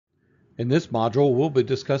In this module, we'll be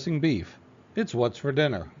discussing beef. It's what's for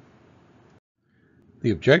dinner.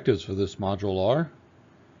 The objectives for this module are: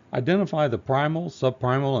 identify the primal,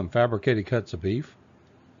 subprimal, and fabricated cuts of beef,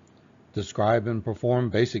 describe and perform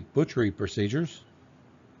basic butchery procedures,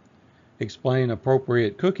 explain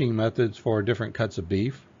appropriate cooking methods for different cuts of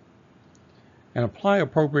beef, and apply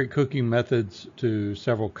appropriate cooking methods to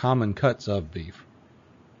several common cuts of beef.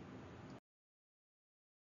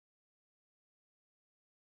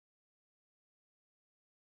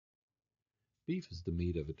 Beef is the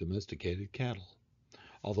meat of domesticated cattle.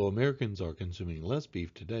 Although Americans are consuming less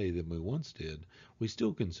beef today than we once did, we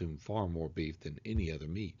still consume far more beef than any other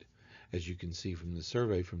meat. As you can see from the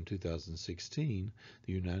survey from 2016,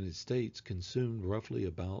 the United States consumed roughly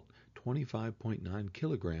about 25.9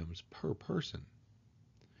 kilograms per person.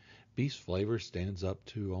 Beef's flavor stands up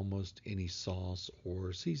to almost any sauce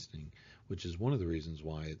or seasoning, which is one of the reasons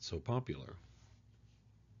why it's so popular.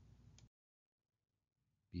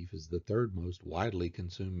 Beef is the third most widely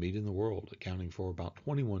consumed meat in the world, accounting for about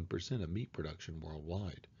 21% of meat production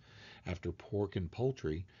worldwide, after pork and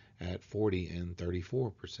poultry at 40 and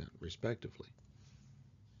 34%, respectively.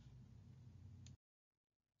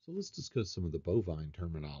 So let's discuss some of the bovine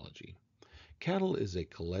terminology. Cattle is a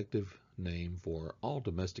collective name for all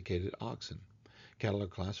domesticated oxen. Cattle are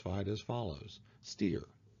classified as follows: steer,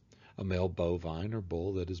 a male bovine or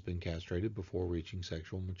bull that has been castrated before reaching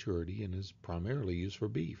sexual maturity and is primarily used for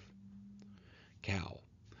beef. Cow,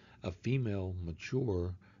 a female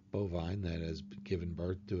mature bovine that has given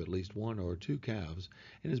birth to at least one or two calves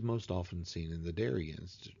and is most often seen in the dairy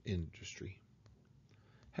industry.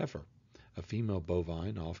 Heifer, a female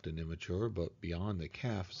bovine, often immature but beyond the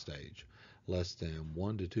calf stage, less than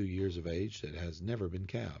 1 to 2 years of age that has never been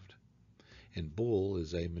calved. And bull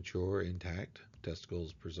is a mature, intact,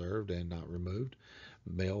 testicles preserved and not removed,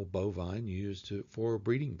 male bovine used for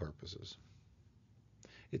breeding purposes.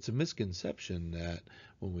 It's a misconception that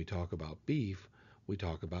when we talk about beef, we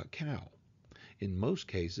talk about cow. In most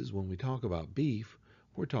cases, when we talk about beef,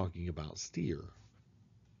 we're talking about steer.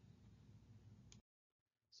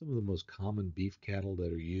 Some of the most common beef cattle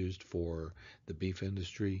that are used for the beef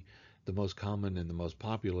industry, the most common and the most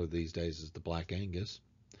popular these days is the Black Angus.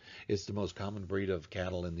 It's the most common breed of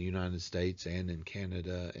cattle in the United States and in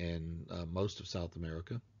Canada and most of South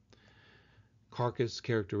America. Carcass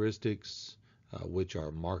characteristics, which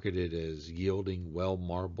are marketed as yielding well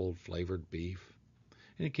marbled flavored beef.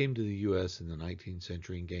 And it came to the U.S. in the 19th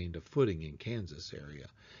century and gained a footing in Kansas area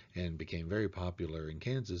and became very popular in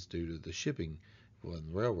Kansas due to the shipping on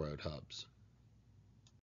railroad hubs.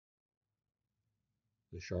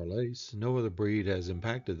 The Charolais, no other breed has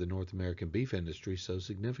impacted the North American beef industry so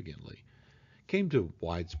significantly. Came to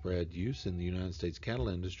widespread use in the United States cattle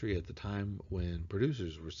industry at the time when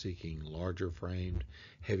producers were seeking larger framed,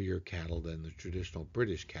 heavier cattle than the traditional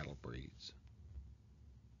British cattle breeds.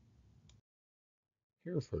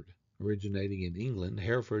 Hereford. Originating in England,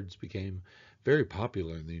 Herefords became very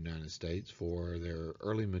popular in the United States for their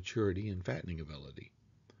early maturity and fattening ability.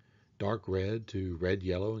 Dark red to red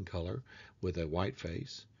yellow in color with a white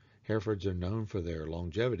face, Herefords are known for their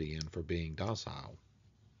longevity and for being docile.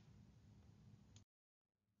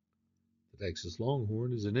 The Texas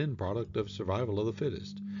Longhorn is an end product of survival of the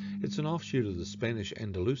fittest. It's an offshoot of the Spanish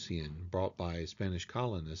Andalusian brought by Spanish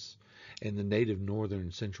colonists and the native northern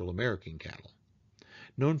Central American cattle.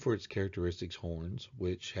 Known for its characteristic horns,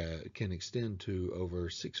 which can extend to over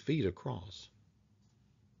 6 feet across.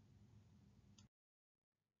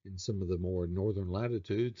 In some of the more northern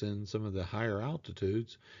latitudes and some of the higher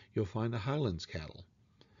altitudes, you'll find the Highlands cattle.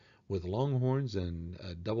 With longhorns and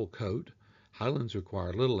a double coat, Highlands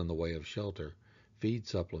require little in the way of shelter, feed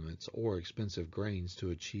supplements, or expensive grains to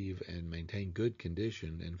achieve and maintain good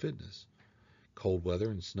condition and fitness. Cold weather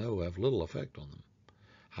and snow have little effect on them.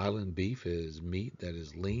 Highland beef is meat that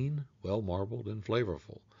is lean, well marbled, and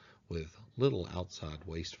flavorful, with little outside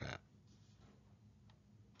waist fat.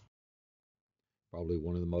 Probably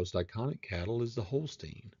one of the most iconic cattle is the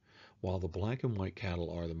Holstein. While the black and white cattle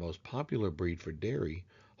are the most popular breed for dairy,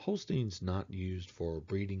 Holsteins not used for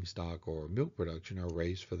breeding stock or milk production are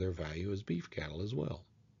raised for their value as beef cattle as well.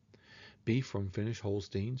 Beef from finished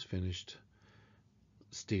Holsteins, finished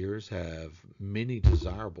steers have many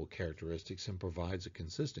desirable characteristics and provides a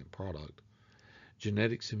consistent product.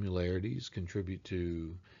 Genetic similarities contribute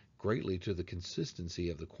greatly to the consistency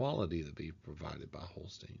of the quality of the beef provided by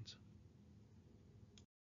Holsteins.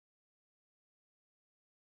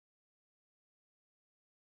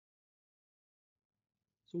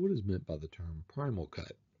 So what is meant by the term primal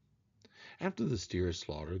cut? After the steer is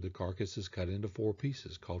slaughtered, the carcass is cut into 4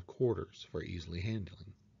 pieces called quarters for easily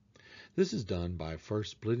handling. This is done by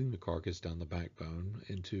first splitting the carcass down the backbone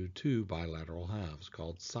into two bilateral halves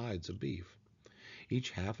called sides of beef.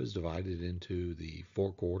 Each half is divided into the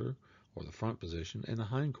forequarter or the front position and the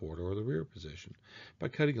hindquarter or the rear position by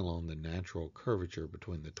cutting along the natural curvature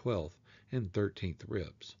between the 12th and 13th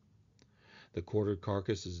ribs. The quartered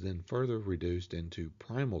carcass is then further reduced into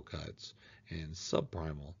primal cuts and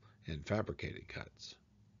subprimal and fabricated cuts.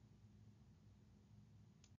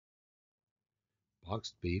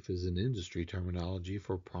 Boxed beef is an industry terminology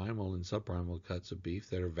for primal and subprimal cuts of beef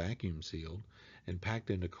that are vacuum sealed and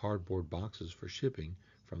packed into cardboard boxes for shipping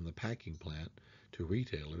from the packing plant to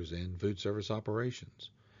retailers and food service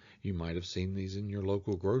operations. You might have seen these in your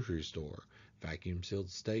local grocery store. Vacuum sealed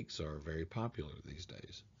steaks are very popular these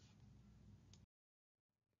days.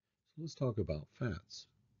 So let's talk about fats.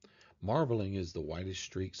 Marbling is the whitish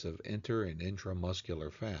streaks of inter and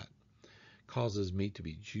intramuscular fat. Causes meat to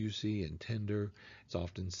be juicy and tender. It's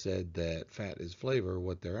often said that fat is flavor.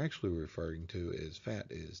 What they're actually referring to is fat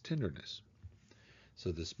is tenderness.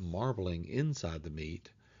 So this marbling inside the meat,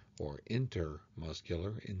 or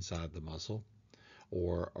intermuscular, inside the muscle,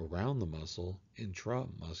 or around the muscle,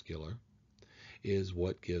 intramuscular, is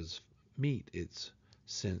what gives meat its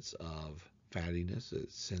sense of fattiness,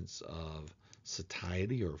 its sense of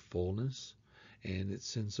satiety or fullness, and its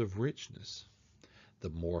sense of richness. The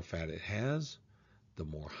more fat it has, the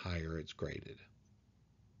more higher it's graded.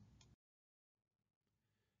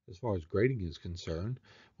 As far as grading is concerned,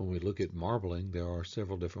 when we look at marbling, there are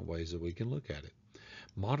several different ways that we can look at it.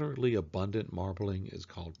 Moderately abundant marbling is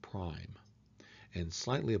called prime, and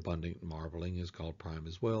slightly abundant marbling is called prime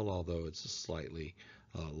as well, although it's a slightly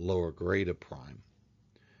lower grade of prime.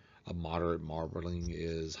 A moderate marbling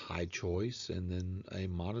is high choice, and then a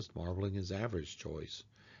modest marbling is average choice,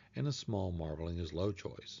 and a small marbling is low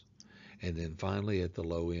choice. And then finally, at the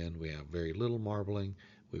low end, we have very little marbling.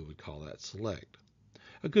 We would call that select.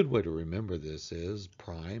 A good way to remember this is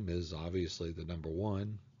prime is obviously the number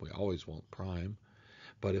one. We always want prime.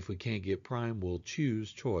 But if we can't get prime, we'll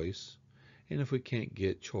choose choice. And if we can't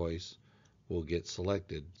get choice, we'll get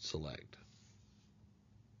selected select.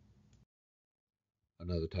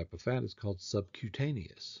 Another type of fat is called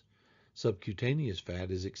subcutaneous. Subcutaneous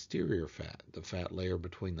fat is exterior fat, the fat layer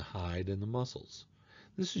between the hide and the muscles.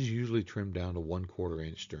 This is usually trimmed down to 1/4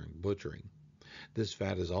 inch during butchering. This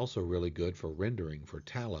fat is also really good for rendering for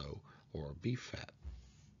tallow or beef fat.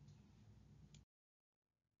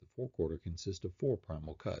 The forequarter consists of four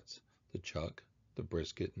primal cuts: the chuck, the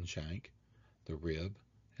brisket and shank, the rib,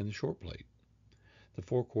 and the short plate. The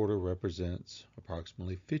forequarter represents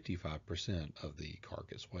approximately 55% of the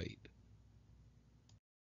carcass weight.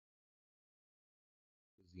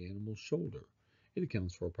 The animal's shoulder. It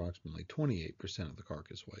accounts for approximately 28% of the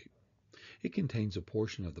carcass weight. It contains a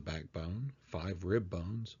portion of the backbone, 5 rib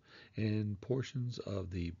bones, and portions of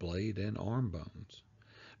the blade and arm bones.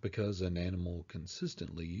 Because an animal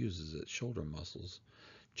consistently uses its shoulder muscles,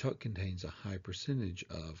 chuck contains a high percentage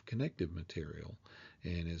of connective material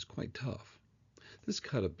and is quite tough. This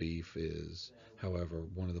cut of beef is, however,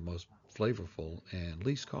 one of the most flavorful and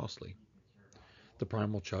least costly. The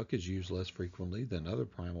primal chuck is used less frequently than other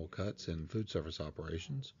primal cuts in food service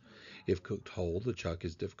operations. If cooked whole, the chuck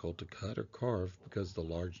is difficult to cut or carve because of the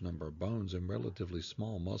large number of bones and relatively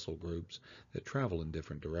small muscle groups that travel in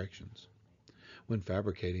different directions. When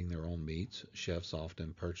fabricating their own meats, chefs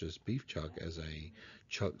often purchase beef chuck as a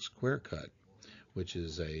chuck square cut, which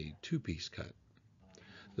is a two-piece cut.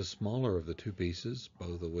 The smaller of the two pieces,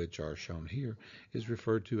 both of which are shown here, is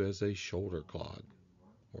referred to as a shoulder clod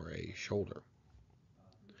or a shoulder.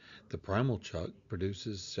 The primal chuck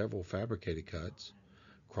produces several fabricated cuts: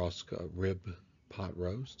 cross rib pot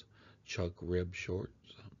roast, chuck rib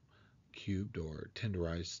shorts, cubed or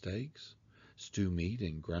tenderized steaks, stew meat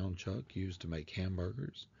and ground chuck used to make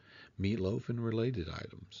hamburgers, meatloaf, and related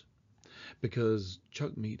items. Because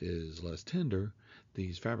chuck meat is less tender,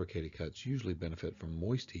 these fabricated cuts usually benefit from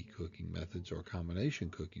moist heat cooking methods or combination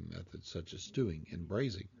cooking methods such as stewing and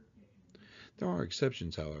braising. There are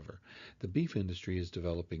exceptions, however. The beef industry is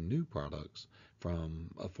developing new products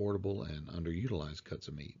from affordable and underutilized cuts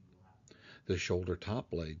of meat. The shoulder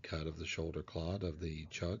top blade cut of the shoulder clod of the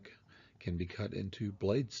chuck can be cut into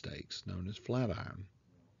blade steaks known as flat iron.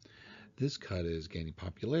 This cut is gaining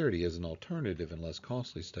popularity as an alternative and less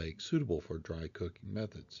costly steak suitable for dry cooking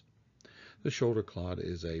methods. The shoulder clod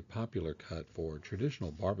is a popular cut for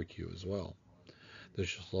traditional barbecue as well. The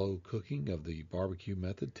slow cooking of the barbecue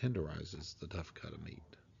method tenderizes the tough cut of meat.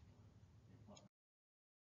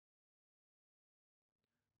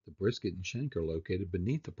 The brisket and shank are located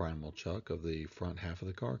beneath the primal chuck of the front half of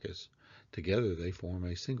the carcass. Together they form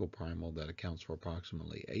a single primal that accounts for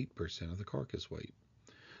approximately 8% of the carcass weight.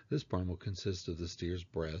 This primal consists of the steer's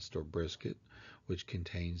breast or brisket, which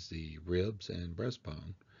contains the ribs and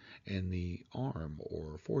breastbone, and the arm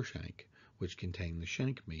or foreshank, which contain the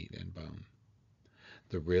shank meat and bone.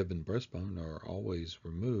 The rib and breastbone are always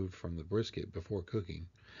removed from the brisket before cooking.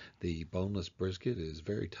 The boneless brisket is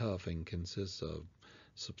very tough and consists of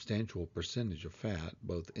substantial percentage of fat,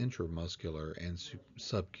 both intramuscular and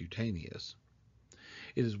subcutaneous.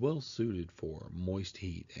 It is well suited for moist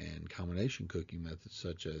heat and combination cooking methods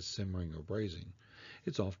such as simmering or braising.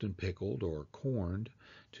 It's often pickled or corned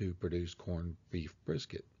to produce corned beef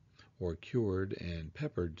brisket, or cured and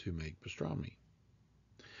peppered to make pastrami.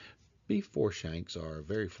 Beef foreshanks are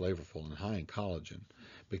very flavorful and high in collagen.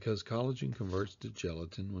 Because collagen converts to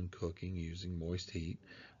gelatin when cooking using moist heat,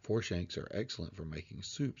 foreshanks are excellent for making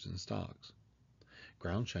soups and stocks.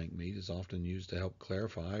 Ground shank meat is often used to help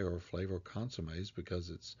clarify or flavor consommes because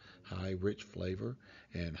its high rich flavor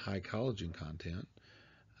and high collagen content.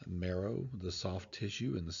 Marrow, the soft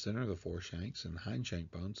tissue in the center of the foreshanks and hindshank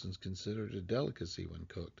bones, is considered a delicacy when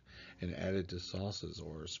cooked and added to sauces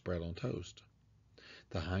or spread on toast.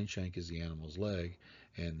 The hindshank is the animal's leg,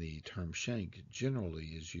 and the term shank generally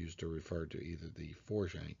is used to refer to either the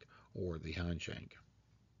foreshank or the hindshank.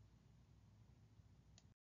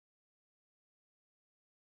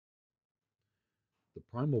 The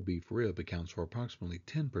primal beef rib accounts for approximately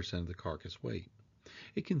 10% of the carcass weight.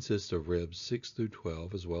 It consists of ribs 6 through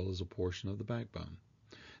 12 as well as a portion of the backbone.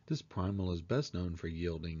 This primal is best known for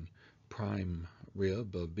yielding prime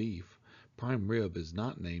rib of beef. Prime rib is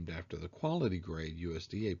not named after the quality grade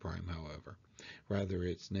USDA prime, however. Rather,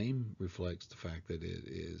 its name reflects the fact that it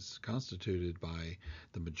is constituted by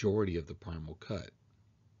the majority of the primal cut.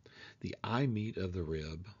 The eye meat of the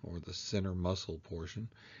rib, or the center muscle portion,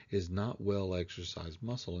 is not well exercised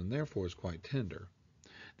muscle and therefore is quite tender.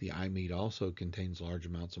 The eye meat also contains large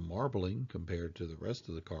amounts of marbling compared to the rest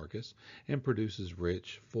of the carcass and produces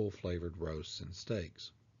rich, full-flavored roasts and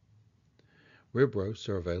steaks. Rib roasts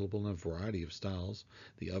are available in a variety of styles.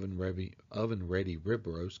 The oven-ready rib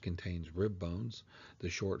roast contains rib bones, the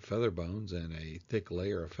short feather bones, and a thick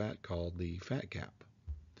layer of fat called the fat cap.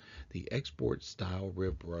 The export-style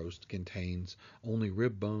rib roast contains only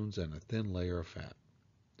rib bones and a thin layer of fat.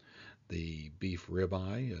 The beef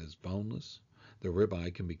ribeye is boneless. The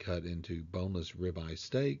ribeye can be cut into boneless ribeye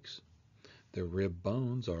steaks. The rib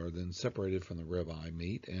bones are then separated from the ribeye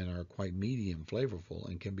meat and are quite meaty and flavorful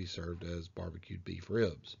and can be served as barbecued beef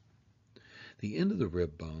ribs. The end of the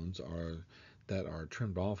rib bones that are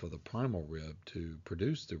trimmed off of the primal rib to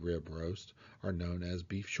produce the rib roast are known as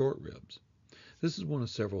beef short ribs. This is one of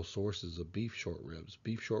several sources of beef short ribs.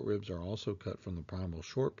 Beef short ribs are also cut from the primal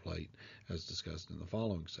short plate, as discussed in the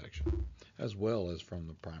following section, as well as from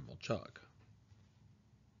the primal chuck.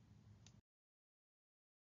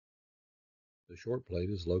 The short plate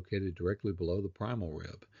is located directly below the primal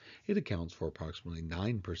rib. It accounts for approximately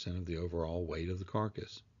 9% of the overall weight of the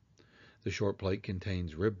carcass. The short plate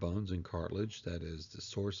contains rib bones and cartilage that is the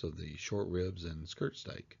source of the short ribs and skirt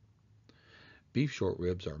steak. Beef short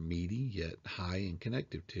ribs are meaty yet high in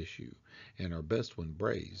connective tissue and are best when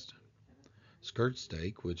braised. Skirt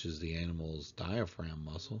steak, which is the animal's diaphragm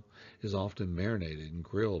muscle, is often marinated and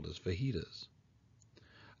grilled as fajitas.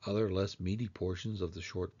 Other less meaty portions of the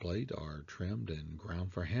short plate are trimmed and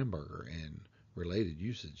ground for hamburger and related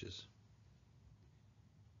usages.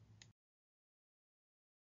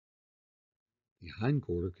 The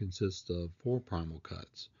hindquarter consists of four primal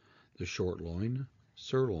cuts: the short loin,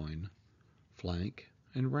 sirloin, flank,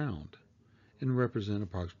 and round, and represent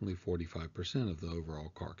approximately 45% of the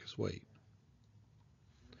overall carcass weight.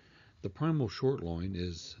 The primal short loin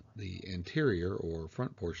is the anterior or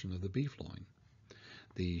front portion of the beef loin.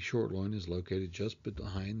 The short loin is located just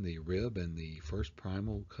behind the rib and the first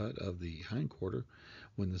primal cut of the hindquarter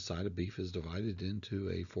when the side of beef is divided into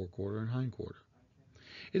a forequarter and hindquarter.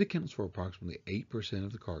 It accounts for approximately 8%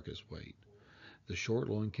 of the carcass weight. The short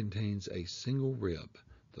loin contains a single rib,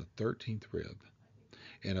 the 13th rib,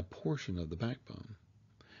 and a portion of the backbone.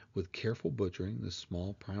 With careful butchering, the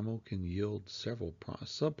small primal can yield several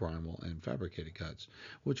subprimal and fabricated cuts,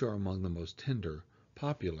 which are among the most tender,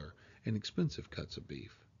 popular, and expensive cuts of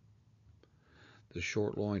beef. The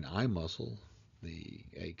short loin eye muscle,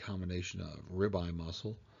 a combination of ribeye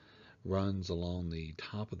muscle, runs along the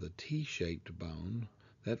top of the T-shaped bone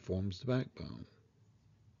that forms the backbone.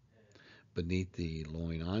 Beneath the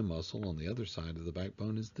loin eye muscle on the other side of the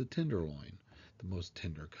backbone is the tenderloin, the most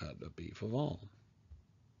tender cut of beef of all.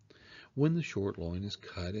 When the short loin is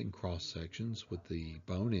cut in cross sections with the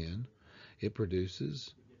bone in, it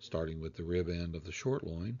produces, starting with the rib end of the short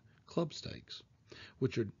loin, club steaks,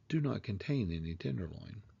 which do not contain any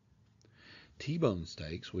tenderloin. T-bone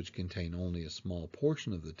steaks, which contain only a small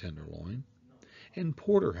portion of the tenderloin, and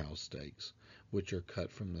porterhouse steaks, which are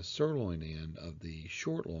cut from the sirloin end of the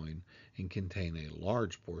short loin and contain a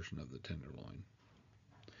large portion of the tenderloin.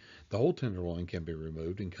 The whole tenderloin can be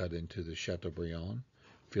removed and cut into the Chateaubriand,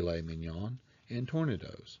 filet mignon, and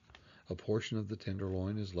tournedos. A portion of the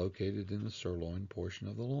tenderloin is located in the sirloin portion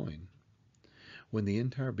of the loin. When the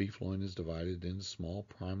entire beef loin is divided into small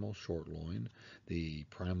primal short loin, the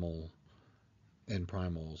primal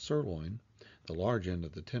sirloin, the large end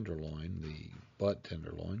of the tenderloin, the butt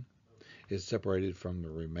tenderloin, is separated from the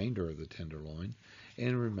remainder of the tenderloin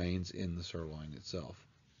and remains in the sirloin itself.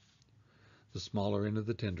 The smaller end of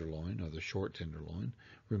the tenderloin, or the short tenderloin,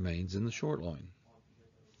 remains in the short loin.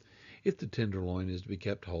 If the tenderloin is to be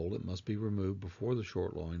kept whole, it must be removed before the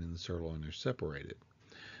short loin and the sirloin are separated.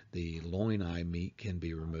 The loin eye meat can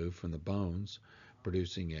be removed from the bones,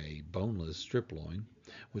 producing a boneless strip loin,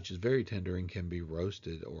 which is very tender and can be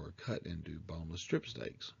roasted or cut into boneless strip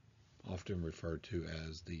steaks, often referred to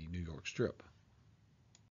as the New York strip.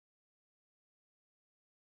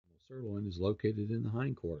 The sirloin is located in the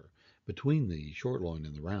hindquarter, between the short loin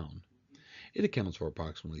and the round. It accounts for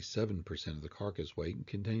approximately 7% of the carcass weight and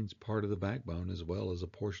contains part of the backbone as well as a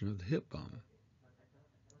portion of the hip bone.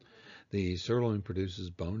 The sirloin produces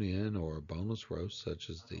bone-in or boneless roasts such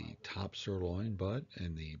as the top sirloin butt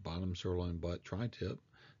and the bottom sirloin butt tri-tip,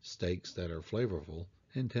 steaks that are flavorful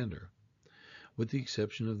and tender. With the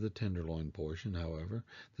exception of the tenderloin portion, however,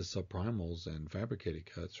 the subprimals and fabricated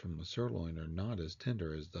cuts from the sirloin are not as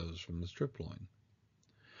tender as those from the strip loin.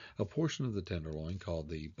 A portion of the tenderloin, called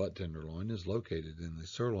the butt tenderloin, is located in the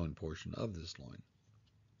sirloin portion of this loin.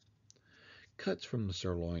 Cuts from the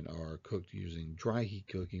sirloin are cooked using dry heat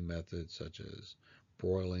cooking methods such as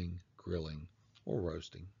broiling, grilling, or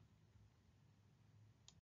roasting.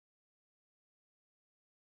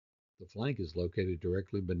 The flank is located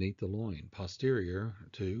directly beneath the loin, posterior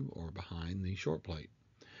to or behind the short plate.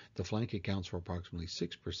 The flank accounts for approximately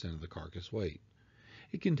 6% of the carcass weight.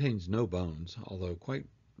 It contains no bones, although quite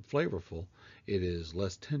flavorful. It is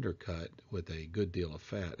less tender cut with a good deal of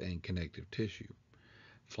fat and connective tissue.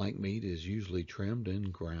 Flank meat is usually trimmed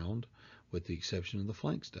and ground, with the exception of the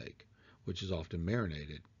flank steak, which is often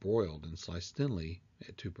marinated, broiled, and sliced thinly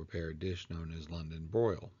to prepare a dish known as London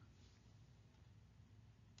broil.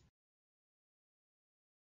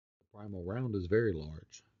 The primal round is very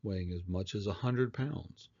large, weighing as much as 100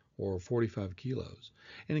 pounds, or 45 kilos,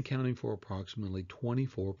 and accounting for approximately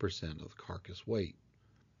 24% of the carcass weight.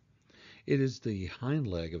 It is the hind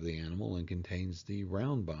leg of the animal and contains the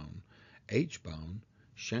round bone, H-bone,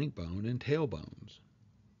 shank bone, and tail bones.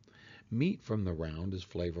 Meat from the round is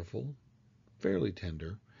flavorful, fairly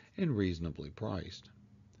tender, and reasonably priced.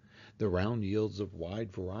 The round yields a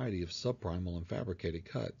wide variety of subprimal and fabricated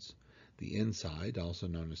cuts. The inside, also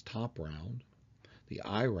known as top round, the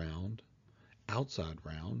eye round, outside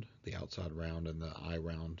round, the outside round and the eye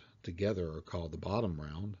round together are called the bottom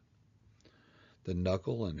round, the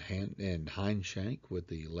knuckle and hind shank with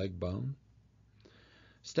the leg bone.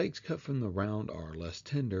 Steaks cut from the round are less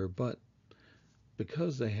tender, but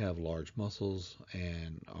because they have large muscles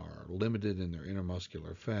and are limited in their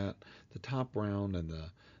intermuscular fat, the top round and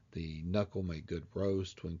the knuckle make good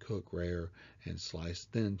roast when cooked rare and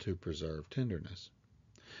sliced thin to preserve tenderness.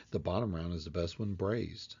 The bottom round is the best when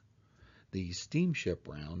braised. The steamship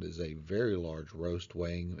round is a very large roast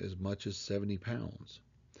weighing as much as 70 pounds,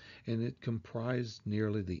 and it comprised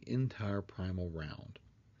nearly the entire primal round.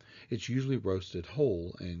 It's usually roasted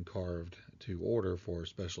whole and carved to order for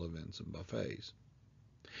special events and buffets.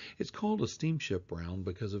 It's called a steamship round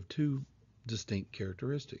because of two distinct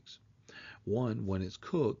characteristics. One, when it's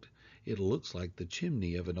cooked, it looks like the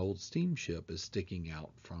chimney of an old steamship is sticking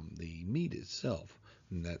out from the meat itself,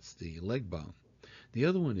 and that's the leg bone. The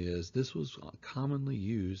other one is this was commonly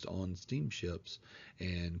used on steamships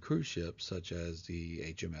and cruise ships such as the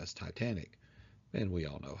HMS Titanic, and we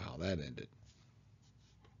all know how that ended.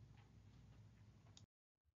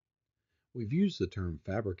 We've used the term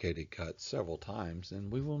fabricated cuts several times,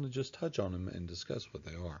 and we want to just touch on them and discuss what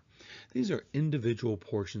they are. These are individual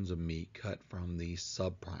portions of meat cut from the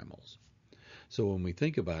subprimals. So when we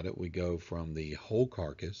think about it, we go from the whole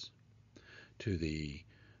carcass to the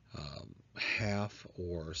half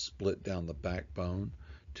or split down the backbone,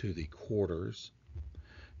 to the quarters,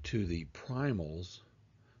 to the primals,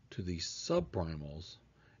 to the subprimals,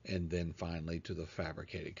 and then finally to the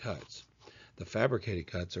fabricated cuts. The fabricated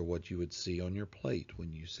cuts are what you would see on your plate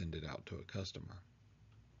when you send it out to a customer.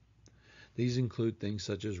 These include things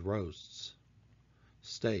such as roasts,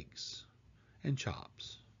 steaks, and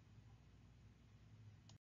chops.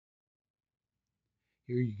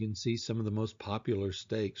 Here you can see some of the most popular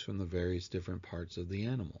steaks from the various different parts of the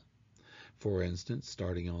animal. For instance,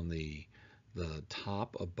 starting on the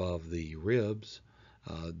top above the ribs,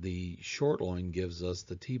 the short loin gives us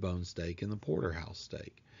the T-bone steak and the porterhouse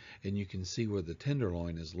steak. And you can see where the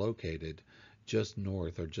tenderloin is located just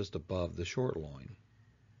north or just above the short loin.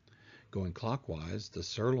 Going clockwise, the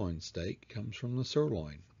sirloin steak comes from the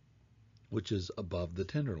sirloin, which is above the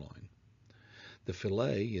tenderloin. The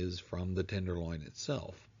fillet is from the tenderloin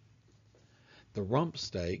itself. The rump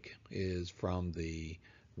steak is from the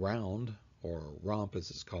round, or rump as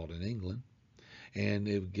it's called in England, and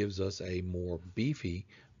it gives us a more beefy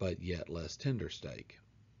but yet less tender steak.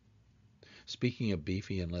 Speaking of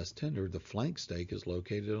beefy and less tender, the flank steak is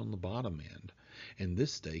located on the bottom end, and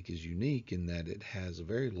this steak is unique in that it has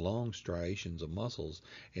very long striations of muscles,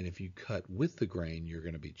 and if you cut with the grain, you're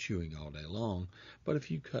going to be chewing all day long, but if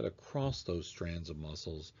you cut across those strands of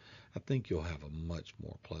muscles, I think you'll have a much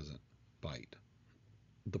more pleasant bite.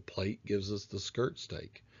 The plate gives us the skirt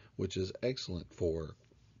steak, which is excellent for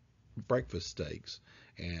breakfast steaks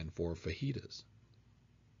and for fajitas.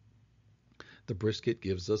 The brisket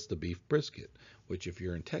gives us the beef brisket, which if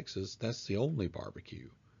you're in Texas, that's the only barbecue.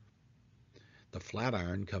 The flat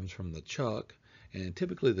iron comes from the chuck, and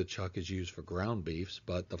typically the chuck is used for ground beefs,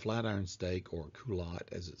 but the flat iron steak, or culotte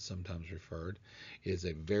as it's sometimes referred, is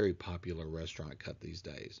a very popular restaurant cut these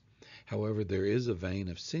days. However, there is a vein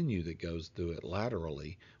of sinew that goes through it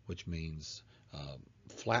laterally, which means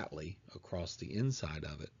flatly across the inside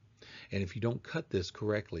of it. And if you don't cut this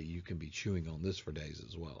correctly, you can be chewing on this for days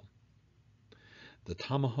as well. The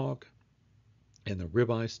tomahawk and the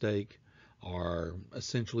ribeye steak are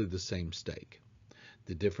essentially the same steak.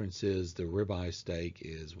 The difference is the ribeye steak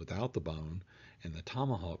is without the bone, and the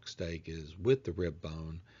tomahawk steak is with the rib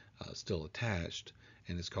bone still attached,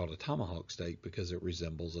 and it's called a tomahawk steak because it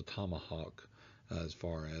resembles a tomahawk as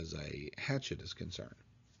far as a hatchet is concerned.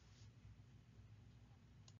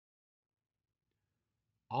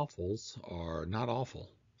 Offals are not offal.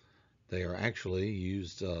 They are actually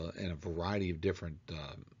used in a variety of different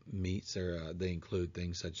meats. They include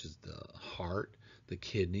things such as the heart, the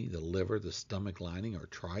kidney, the liver, the stomach lining or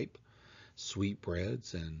tripe,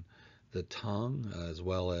 sweetbreads, and the tongue, as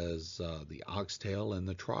well as the oxtail and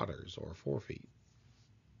the trotters or forefeet.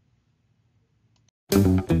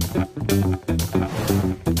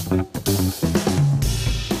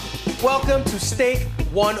 Welcome to Steak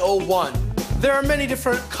 101. There are many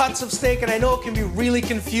different cuts of steak, and I know it can be really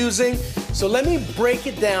confusing, so let me break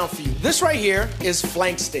it down for you. This right here is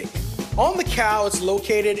flank steak. On the cow, it's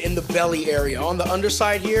located in the belly area, on the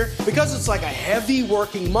underside here. Because it's like a heavy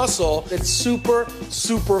working muscle, it's super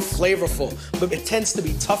flavorful, but it tends to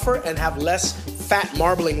be tougher and have less fat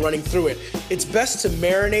marbling running through it. It's best to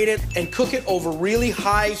marinate it and cook it over really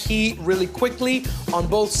high heat really quickly on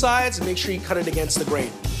both sides, and make sure you cut it against the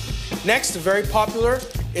grain. Next, very popular,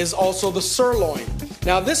 is also the sirloin.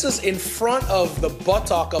 Now this is in front of the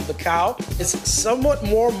buttock of the cow. It's somewhat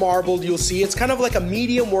more marbled, you'll see. It's kind of like a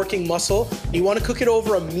medium working muscle. You want to cook it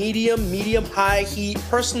over a medium high heat.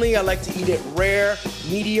 Personally, I like to eat it rare,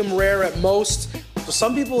 medium rare at most. So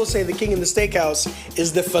some people will say the king in the steakhouse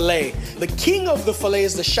is the filet. The king of the filet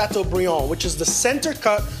is the Chateaubriand, which is the center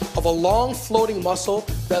cut of a long floating muscle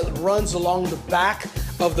that runs along the back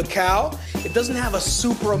of the cow. It doesn't have a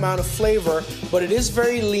super amount of flavor, but it is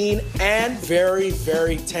very lean and very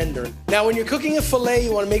tender. Now, when you're cooking a filet,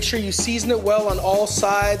 you want to make sure you season it well on all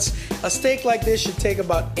sides. A steak like this should take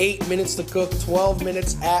about 8 minutes to cook, 12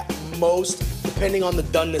 minutes at most, depending on the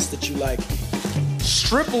doneness that you like.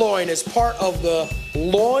 Strip loin is part of the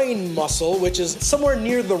loin muscle, which is somewhere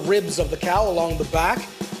near the ribs of the cow along the back.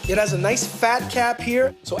 It has a nice fat cap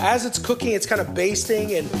here, so as it's cooking, it's kind of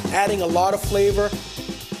basting and adding a lot of flavor.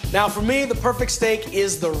 Now for me, the perfect steak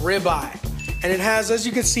is the ribeye. And it has, as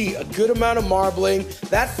you can see, a good amount of marbling.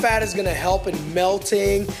 That fat is gonna help in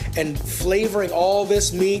melting and flavoring all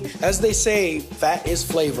this meat. As they say, fat is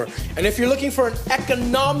flavor. And if you're looking for an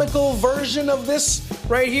economical version of this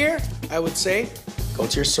right here, I would say, go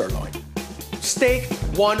to your sirloin. Steak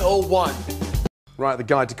 101. Right, the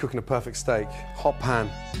guide to cooking a perfect steak. Hot pan.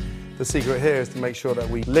 The secret here is to make sure that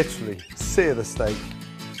we literally sear the steak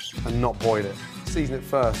and not boil it. Season it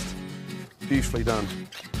first. Beautifully done.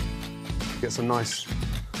 Get some nice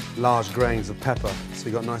large grains of pepper, so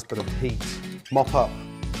you've got a nice bit of heat. Mop up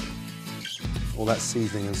all that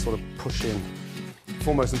seasoning and sort of push in. The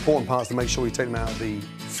four most important part is to make sure you take them out of the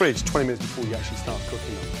fridge 20 minutes before you actually start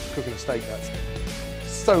cooking them. Cooking a steak that's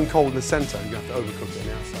stone cold in the centre, you have to overcook it on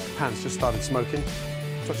the outside. Pan's just started smoking,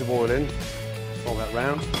 touch of oil in, roll that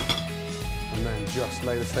round, and then just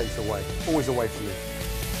lay the steaks away, always away from you,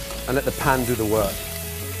 and let the pan do the work.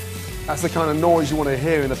 That's the kind of noise you want to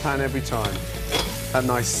hear in the pan every time. That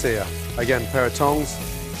nice sear. Again, pair of tongs,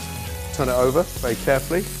 turn it over very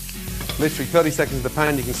carefully. Literally 30 seconds in the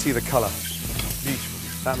pan, you can see the colour. Beautiful.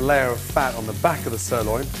 That layer of fat on the back of the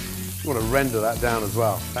sirloin, you want to render that down as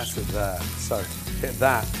well. That's it there. So hit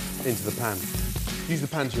that into the pan. Use the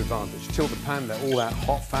pan to your advantage. Tilt the pan, let all that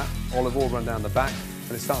hot fat, olive oil run down the back,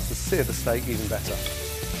 and it starts to sear the steak even better.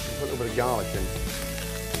 Put a little bit of garlic in.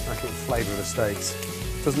 Nice little flavour of the steaks.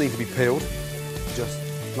 Doesn't need to be peeled, just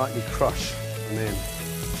lightly crush them in.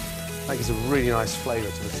 That gives a really nice flavour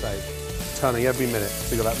to the steak. Turning every minute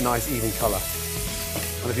so you've got that nice even colour.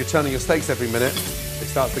 And if you're turning your steaks every minute, they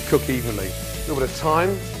start to cook evenly. A little bit of thyme.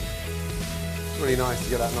 It's really nice to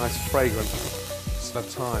get that nice fragrant sort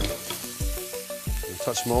of thyme. A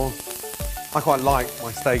touch more. I quite like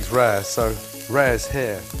my steaks rare, so rare's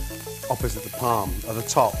here, opposite the palm, at the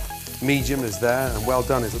top. Medium is there, and well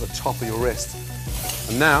done is at the top of your wrist.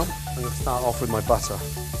 And now, I'm going to start off with my butter.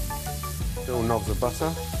 Little knobs of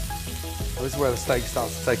butter. This is where the steak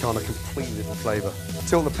starts to take on a completely different flavour.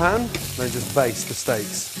 Tilt the pan, then just baste the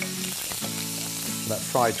steaks. That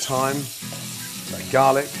fried thyme, that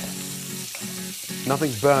garlic.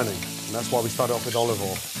 Nothing's burning, and that's why we started off with olive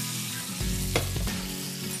oil.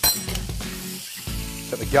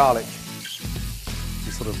 Get the garlic,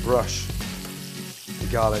 you sort of brush the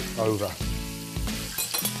garlic over.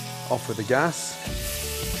 Off with the gas,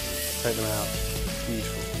 take them out.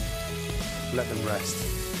 Beautiful. Let them rest.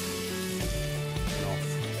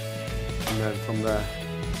 And then from there,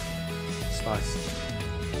 slice.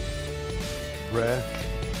 Rare,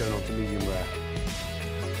 going on to medium rare.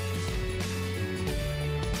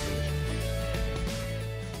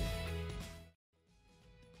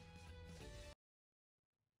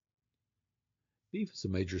 Beef is a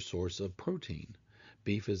major source of protein.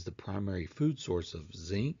 Beef is the primary food source of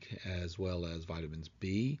zinc, as well as vitamins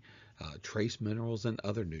B, trace minerals, and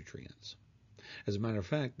other nutrients. As a matter of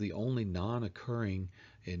fact, the only non-occurring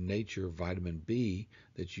in nature vitamin B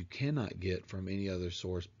that you cannot get from any other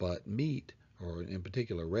source but meat, or in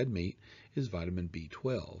particular red meat, is vitamin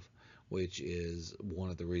B12, which is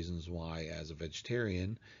one of the reasons why, as a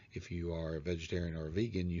vegetarian, if you are a vegetarian or a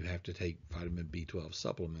vegan, you have to take vitamin B12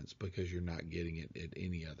 supplements because you're not getting it at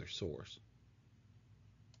any other source.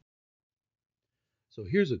 So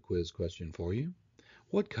here's a quiz question for you.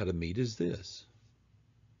 What cut of meat is this?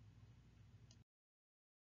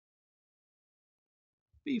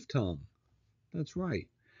 Beef tongue. That's right.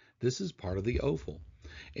 This is part of the offal,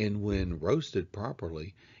 and when roasted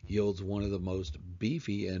properly, yields one of the most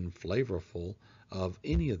beefy and flavorful of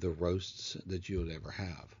any of the roasts that you'll ever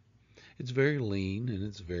have. It's very lean and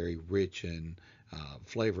it's very rich in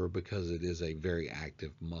flavor because it is a very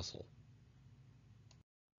active muscle.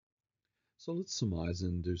 So let's surmise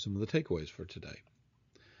and do some of the takeaways for today.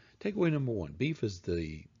 Takeaway number one, beef is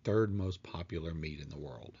the third most popular meat in the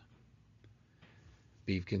world.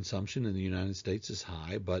 Beef consumption in the United States is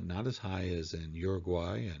high, but not as high as in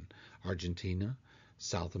Uruguay and Argentina,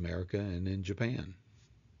 South America, and in Japan.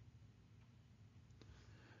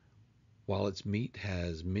 While its meat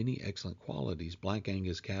has many excellent qualities, Black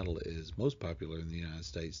Angus cattle is most popular in the United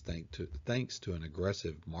States thanks to an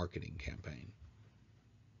aggressive marketing campaign.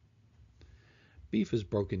 Beef is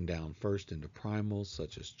broken down first into primals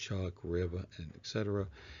such as chuck, rib, and etc.,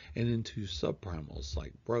 and into subprimals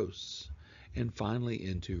like roasts, and finally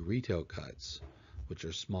into retail cuts, which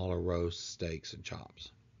are smaller roasts, steaks, and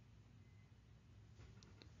chops.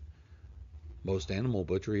 Most animal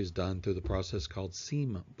butchery is done through the process called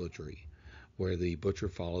seam butchery, where the butcher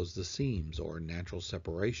follows the seams or natural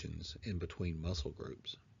separations in between muscle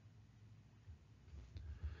groups.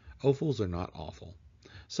 Offals are not awful.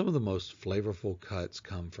 Some of the most flavorful cuts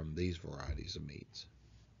come from these varieties of meats.